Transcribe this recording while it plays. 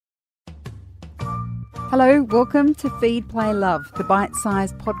Hello, welcome to Feed, Play, Love, the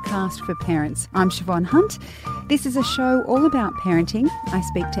bite-sized podcast for parents. I'm Siobhan Hunt. This is a show all about parenting. I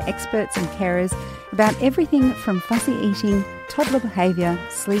speak to experts and carers about everything from fussy eating, toddler behaviour,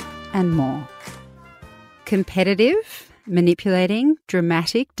 sleep and more. Competitive, manipulating,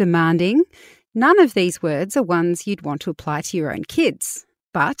 dramatic, demanding. None of these words are ones you'd want to apply to your own kids.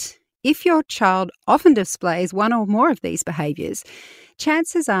 But if your child often displays one or more of these behaviours,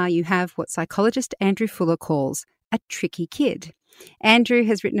 chances are you have what psychologist Andrew Fuller calls a tricky kid. Andrew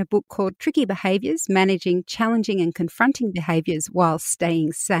has written a book called Tricky Behaviours, Managing Challenging and Confronting Behaviours While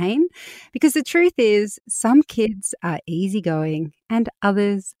Staying Sane, because the truth is some kids are easygoing and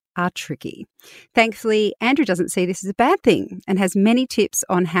others are tricky. Thankfully, Andrew doesn't see this as a bad thing and has many tips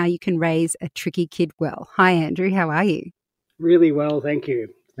on how you can raise a tricky kid well. Hi, Andrew. How are you? Really well, thank you.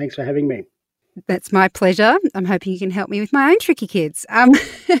 Thanks for having me. That's my pleasure. I'm hoping you can help me with my own tricky kids.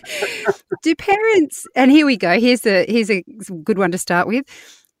 Do parents, and here we go, here's a good one to start with.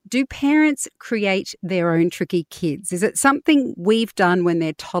 Do parents create their own tricky kids? Is it something we've done when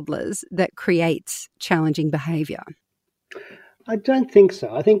they're toddlers that creates challenging behaviour? I don't think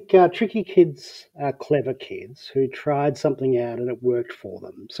so. I think tricky kids are clever kids who tried something out and it worked for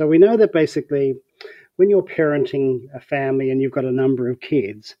them. So we know that basically when you're parenting a family and you've got a number of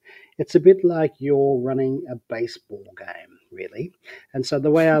kids, it's a bit like you're running a baseball game, really. And so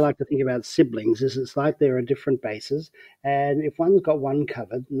the way I like to think about siblings is it's like there are different bases, and if one's got one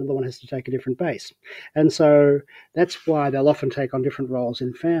covered, another one has to take a different base. And so that's why they'll often take on different roles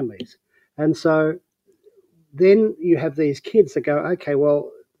in families. And so then you have these kids that go, okay, well,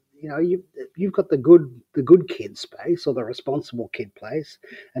 you know, you've got the good kid space or the responsible kid place,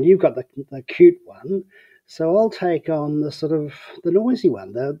 and you've got the cute one. So I'll take on the sort of the noisy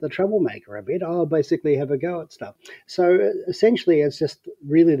one, the troublemaker a bit. I'll basically have a go at stuff. So essentially, it's just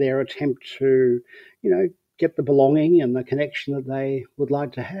really their attempt to, get the belonging and the connection that they would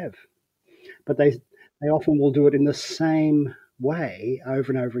like to have. But they often will do it in the same way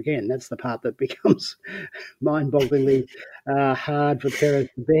over and over again. That's the part that becomes mind-bogglingly hard for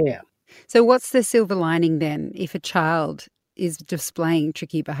parents to bear. So what's the silver lining then if a child is displaying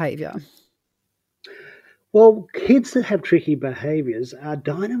tricky behaviour? Well, kids that have tricky behaviours are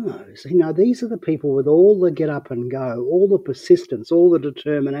dynamos. These are the people with all the get up and go, all the persistence, all the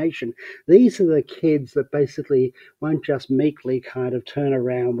determination. These are the kids that basically won't just meekly kind of turn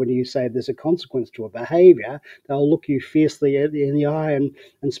around when you say there's a consequence to a behaviour. They'll look you fiercely in the eye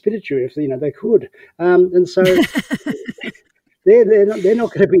and spit at you if they could. And so they're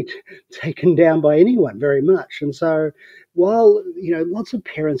not going to be taken down by anyone very much. And so while, lots of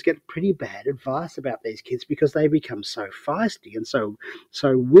parents get pretty bad advice about these kids because they become so feisty and so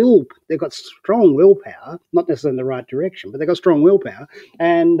they've got strong willpower, not necessarily in the right direction, but they've got strong willpower.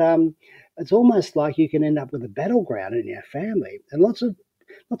 And it's almost like you can end up with a battleground in your family. And lots of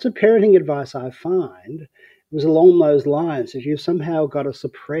parenting advice I find was along those lines that you've somehow got to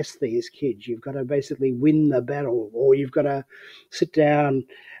suppress these kids. You've got to basically win the battle, or you've got to sit down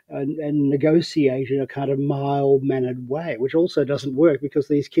and negotiate in a kind of mild-mannered way, which also doesn't work because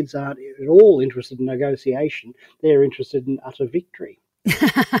these kids aren't at all interested in negotiation. They're interested in utter victory.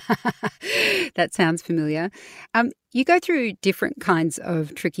 That sounds familiar. You go through different kinds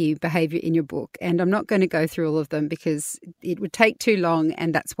of tricky behaviour in your book, and I'm not going to go through all of them because it would take too long,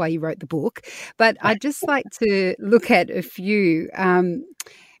 and that's why you wrote the book. But I'd just like to look at a few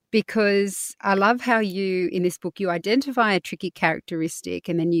because I love how you, in this book, you identify a tricky characteristic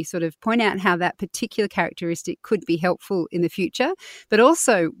and then you sort of point out how that particular characteristic could be helpful in the future, but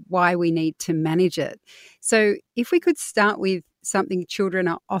also why we need to manage it. So if we could start with something children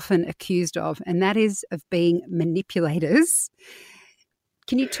are often accused of, and that is of being manipulators.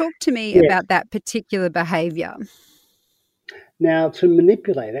 Can you talk to me about that particular behaviour? Now, to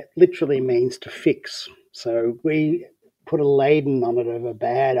manipulate it literally means to fix. So we put a laden on it of a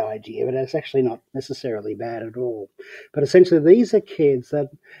bad idea, but it's actually not necessarily bad at all. But essentially, these are kids that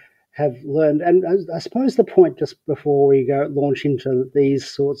have learned, and I suppose the point just before we launch into these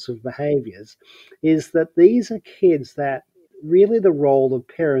sorts of behaviours is that these are kids that really the role of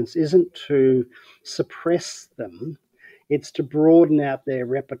parents isn't to suppress them, it's to broaden out their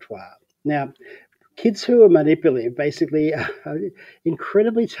repertoire. Now, kids who are manipulative basically are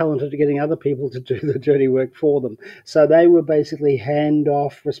incredibly talented at getting other people to do the dirty work for them. So they will basically hand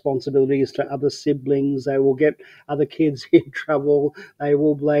off responsibilities to other siblings. They will get other kids in trouble. They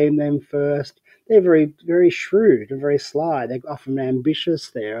will blame them first. They're very, very shrewd and very sly. They're often ambitious.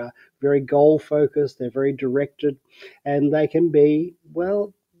 They're very goal-focused. They're very directed. And they can be,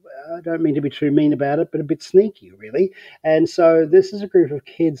 well, I don't mean to be too mean about it, but a bit sneaky, really. And so this is a group of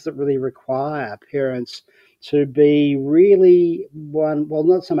kids that really require parents to be really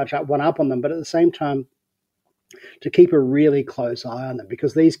not so much one up on them, but at the same time to keep a really close eye on them,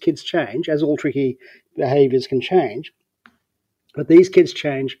 because these kids change, as all tricky behaviours can change. But these kids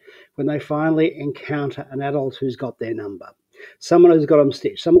change when they finally encounter an adult who's got their number, someone who's got them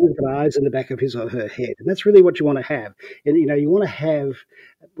stitched, someone who's got eyes in the back of his or her head. And that's really what you want to have. And, you want to have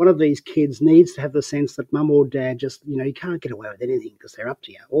one of these kids needs to have the sense that mum or dad just, you can't get away with anything because they're up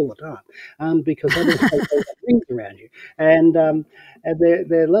to you all the time, because others have things around you. And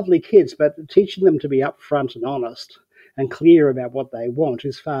they're lovely kids, but teaching them to be upfront and honest and clear about what they want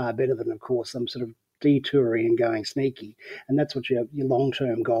is far better than, of course, some sort of detouring and going sneaky. And that's what your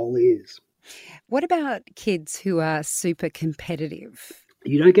long-term goal is. What about kids who are super competitive?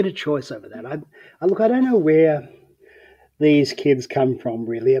 You don't get a choice over that. I don't know where these kids come from,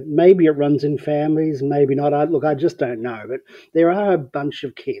 really. Maybe it runs in families, maybe not. I just don't know. But there are a bunch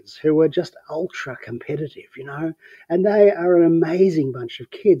of kids who are just ultra competitive, and they are an amazing bunch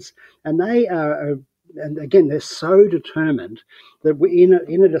of kids. And they are and again, they're so determined that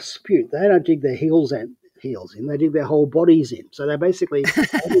in a dispute, they don't dig their heels in, they dig their whole bodies in. So they basically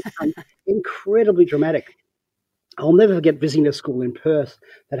become incredibly dramatic. I'll never forget visiting a school in Perth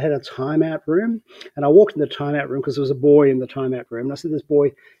that had a timeout room. And I walked in the timeout room because there was a boy in the timeout room. And I said, "This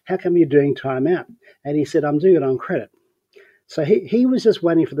boy, how come you're doing timeout?" And he said, "I'm doing it on credit." So he was just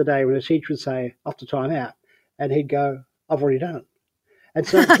waiting for the day when a teacher would say, "Off to timeout." And he'd go, "I've already done it." And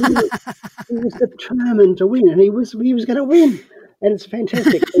so he was determined to win, and he was going to win, and it's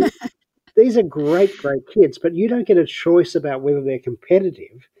fantastic. These are great kids, but you don't get a choice about whether they're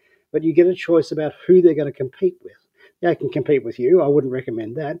competitive, but you get a choice about who they're going to compete with. They can compete with you. I wouldn't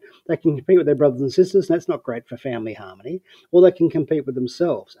recommend that. They can compete with their brothers and sisters, and that's not great for family harmony. Or they can compete with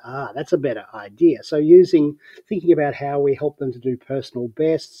themselves. That's a better idea. So thinking about how we help them to do personal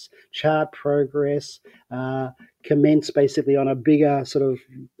bests, chart progress, commence basically on a bigger sort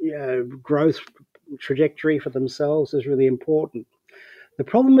of growth trajectory for themselves is really important. The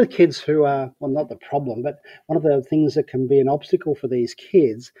problem with kids who are, well, not the problem, but one of the things that can be an obstacle for these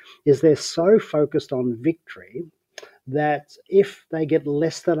kids is they're so focused on victory that if they get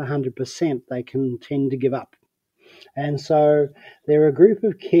less than 100%, they can tend to give up. And so there are a group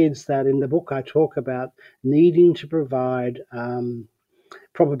of kids that in the book I talk about needing to provide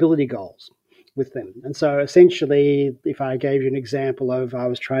probability goals with them. And so essentially, if I gave you an example of, I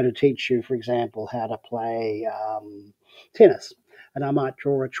was trying to teach you, for example, how to play tennis, and I might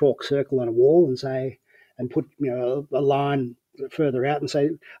draw a chalk circle on a wall and put a line further out and say,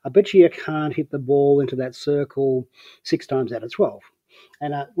 "I bet you can't hit the ball into that circle 6 times out of 12.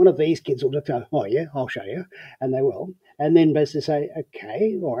 And one of these kids will just go, "Oh yeah, I'll show you," and they will. And then basically say,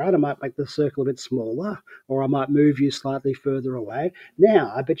 "Okay, all right, I might make the circle a bit smaller, or I might move you slightly further away.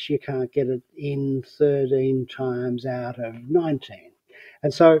 Now, I bet you can't get it in 13 times out of 19.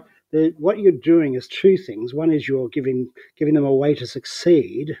 And so what you're doing is two things. One is you're giving them a way to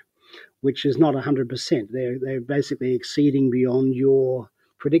succeed, which is not 100%. They're basically exceeding beyond your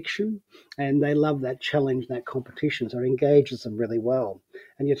prediction, and they love that challenge, that competition, so it engages them really well.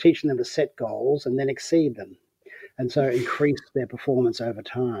 And you're teaching them to set goals and then exceed them, and so increase their performance over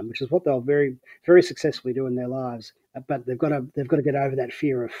time, which is what they'll very, very successfully do in their lives. But they've got to get over that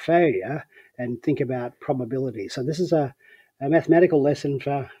fear of failure and think about probability. So this is a mathematical lesson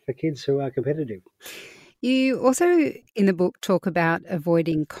for kids who are competitive. You also, in the book, talk about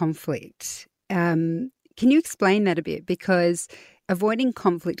avoiding conflict. Can you explain that a bit? Because avoiding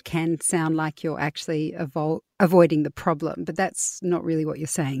conflict can sound like you're actually avoiding the problem, but that's not really what you're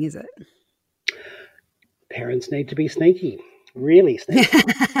saying, is it? Parents need to be sneaky, really sneaky.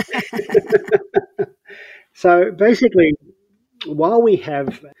 So basically, while we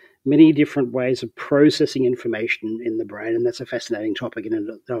have many different ways of processing information in the brain, and that's a fascinating topic in and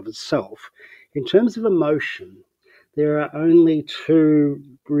of itself, in terms of emotion, there are only two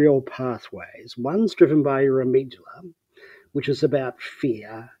real pathways. One's driven by your amygdala, which is about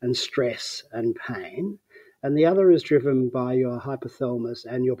fear and stress and pain, and the other is driven by your hypothalamus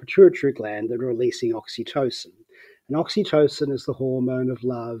and your pituitary gland that are releasing oxytocin. And oxytocin is the hormone of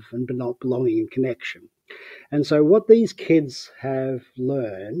love and belonging and connection. And so what these kids have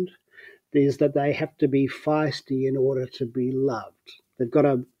learned is that they have to be feisty in order to be loved. They've got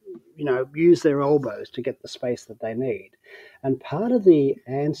to, use their elbows to get the space that they need. And part of the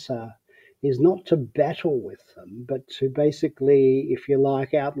answer is not to battle with them, but to basically, if you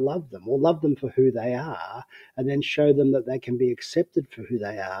like, outlove them or love them for who they are, and then show them that they can be accepted for who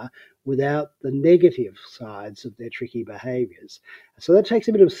they are without the negative sides of their tricky behaviours. So that takes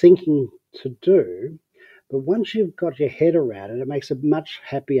a bit of thinking to do, but once you've got your head around it, it makes a much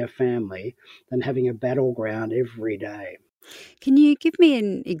happier family than having a battleground every day. Can you give me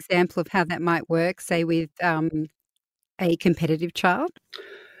an example of how that might work, say with a competitive child?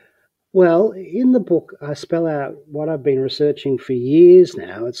 Well, in the book, I spell out what I've been researching for years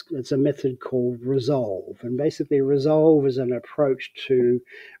now. It's a method called Resolve. And basically, Resolve is an approach to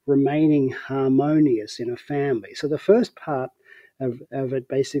remaining harmonious in a family. So, the first part of it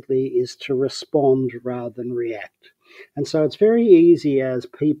basically is to respond rather than react. And so, it's very easy as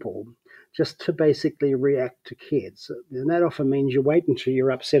people just to basically react to kids. And that often means you wait until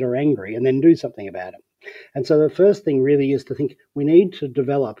you're upset or angry and then do something about it. And so, the first thing really is to think we need to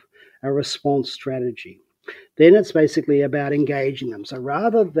develop a response strategy. Then it's basically about engaging them. So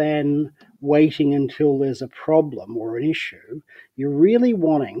rather than waiting until there's a problem or an issue, you're really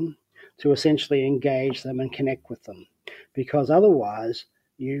wanting to essentially engage them and connect with them, because otherwise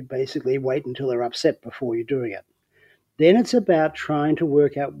you basically wait until they're upset before you're doing it. Then it's about trying to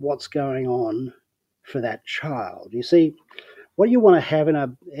work out what's going on for that child. You see, what you want to have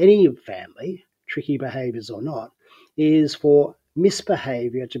in any family, tricky behaviors or not, is for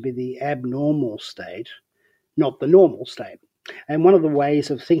misbehavior to be the abnormal state, not the normal state. And one of the ways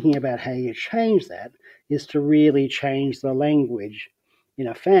of thinking about how you change that is to really change the language in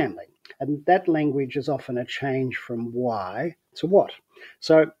a family. And that language is often a change from why to what.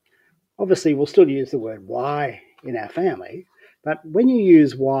 So obviously we'll still use the word why in our family, but when you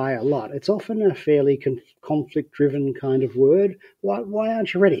use why a lot, it's often a fairly conflict-driven kind of word. Why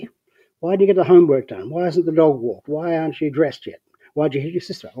aren't you ready? Why didn't you get the homework done? Why hasn't the dog walked? Why aren't you dressed yet? Why'd you hit your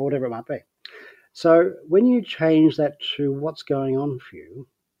sister? Or whatever it might be. So when you change that to what's going on for you,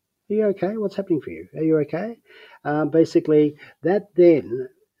 are you okay? What's happening for you? Are you okay? Basically, that then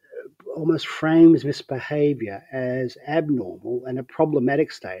almost frames misbehavior as abnormal and a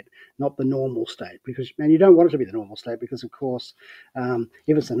problematic state, not the normal state. And you don't want it to be the normal state because, of course,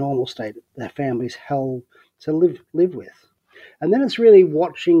 if it's the normal state, the family's hell to live with. And then it's really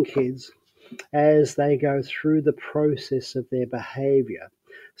watching kids as they go through the process of their behavior.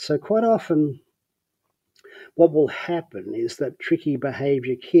 So quite often what will happen is that tricky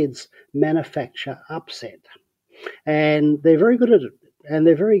behavior kids manufacture upset. And they're very good at it. And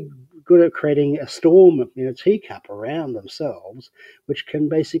they're very good at creating a storm in a teacup around themselves, which can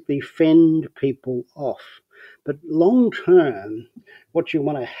basically fend people off. But long term, what you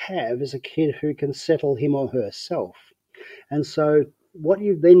want to have is a kid who can settle him or herself. And so what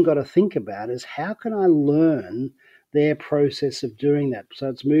you've then got to think about is how can I learn their process of doing that? So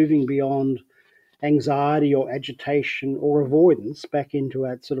it's moving beyond anxiety or agitation or avoidance back into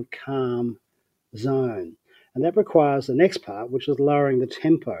a sort of calm zone. And that requires the next part, which is lowering the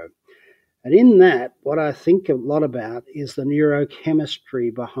tempo. And in that, what I think a lot about is the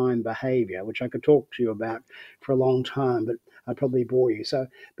neurochemistry behind behavior, which I could talk to you about for a long time, but I'd probably bore you.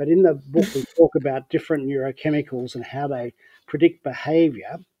 But in the book, we talk about different neurochemicals and how they predict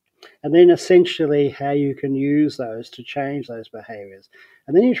behavior, and then essentially how you can use those to change those behaviors.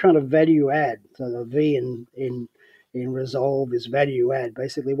 And then you're trying to value add. So the V in Resolve is value add.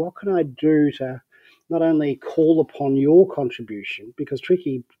 Basically, what can I do to not only call upon your contribution, because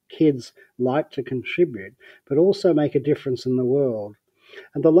tricky kids like to contribute, but also make a difference in the world.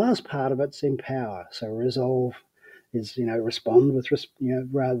 And the last part of it's empower. So Resolve is, respond with,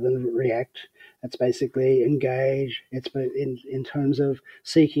 rather than react. It's basically engage. It's in terms of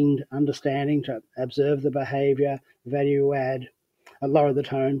seeking understanding, to observe the behavior, value add, lower the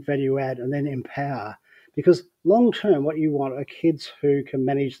tone, value add, and then empower. Because long term, what you want are kids who can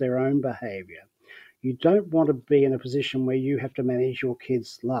manage their own behavior. You don't want to be in a position where you have to manage your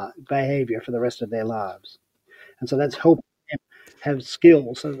kids' behavior for the rest of their lives. And so that's helping them have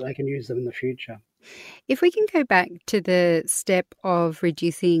skills so that they can use them in the future. If we can go back to the step of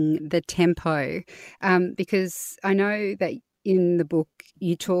reducing the tempo, because I know that in the book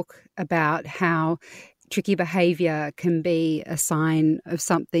you talk about how tricky behaviour can be a sign of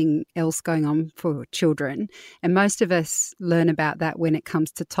something else going on for children. And most of us learn about that when it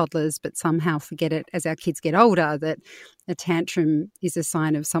comes to toddlers, but somehow forget it as our kids get older, that a tantrum is a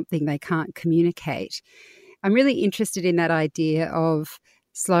sign of something they can't communicate. I'm really interested in that idea of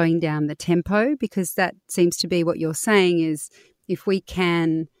slowing down the tempo, because that seems to be what you're saying is if we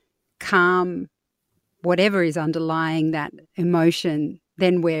can calm whatever is underlying that emotion,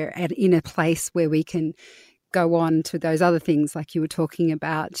 then we're in a place where we can go on to those other things like you were talking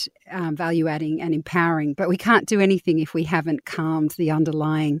about, value adding and empowering. But we can't do anything if we haven't calmed the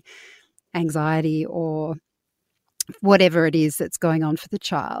underlying anxiety or whatever it is that's going on for the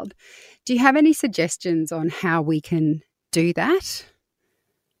child. Do you have any suggestions on how we can do that?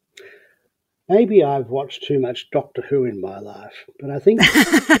 Maybe I've watched too much Doctor Who in my life, but I think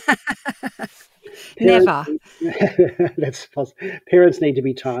Never. that's possible. Parents need to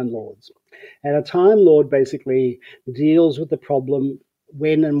be Time Lords. And a Time Lord basically deals with the problem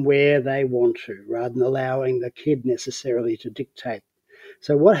when and where they want to, rather than allowing the kid necessarily to dictate.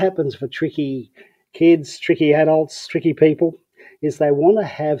 So what happens for tricky kids, tricky adults, tricky people, is they want to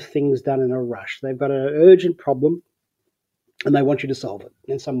have things done in a rush. They've got an urgent problem and they want you to solve it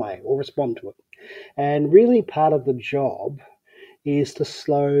in some way or respond to it. And really part of the job is to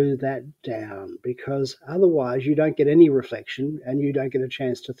slow that down, because otherwise you don't get any reflection and you don't get a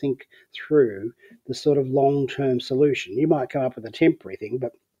chance to think through the sort of long-term solution. You might come up with a temporary thing,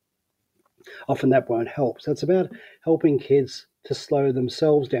 but often that won't help. So it's about helping kids to slow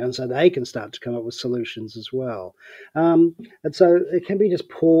themselves down so they can start to come up with solutions as well. And so it can be just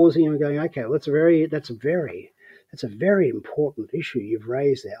pausing and going, okay, well, that's a very important issue you've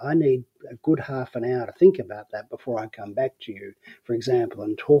raised there. I need a good half an hour to think about that before I come back to you, for example,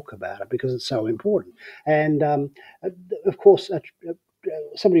 and talk about it, because it's so important. And of course,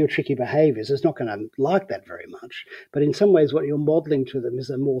 somebody with tricky behaviours is not going to like that very much. But in some ways, what you're modelling to them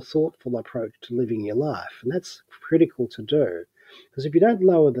is a more thoughtful approach to living your life. And that's critical to do. Because if you don't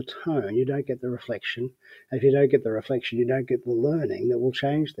lower the tone, you don't get the reflection. And if you don't get the reflection, you don't get the learning that will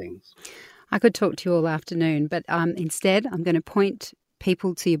change things. I could talk to you all afternoon, but instead I'm going to point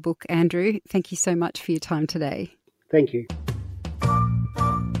people to your book, Andrew. Thank you so much for your time today. Thank you.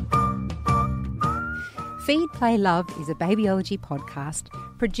 Feed, Play, Love is a babyology podcast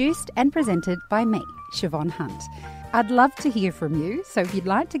produced and presented by me, Siobhan Hunt. I'd love to hear from you, so if you'd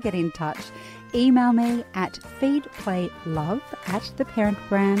like to get in touch, email me at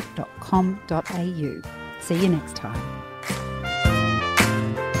feedplaylove@theparentbrand.com.au. See you next time.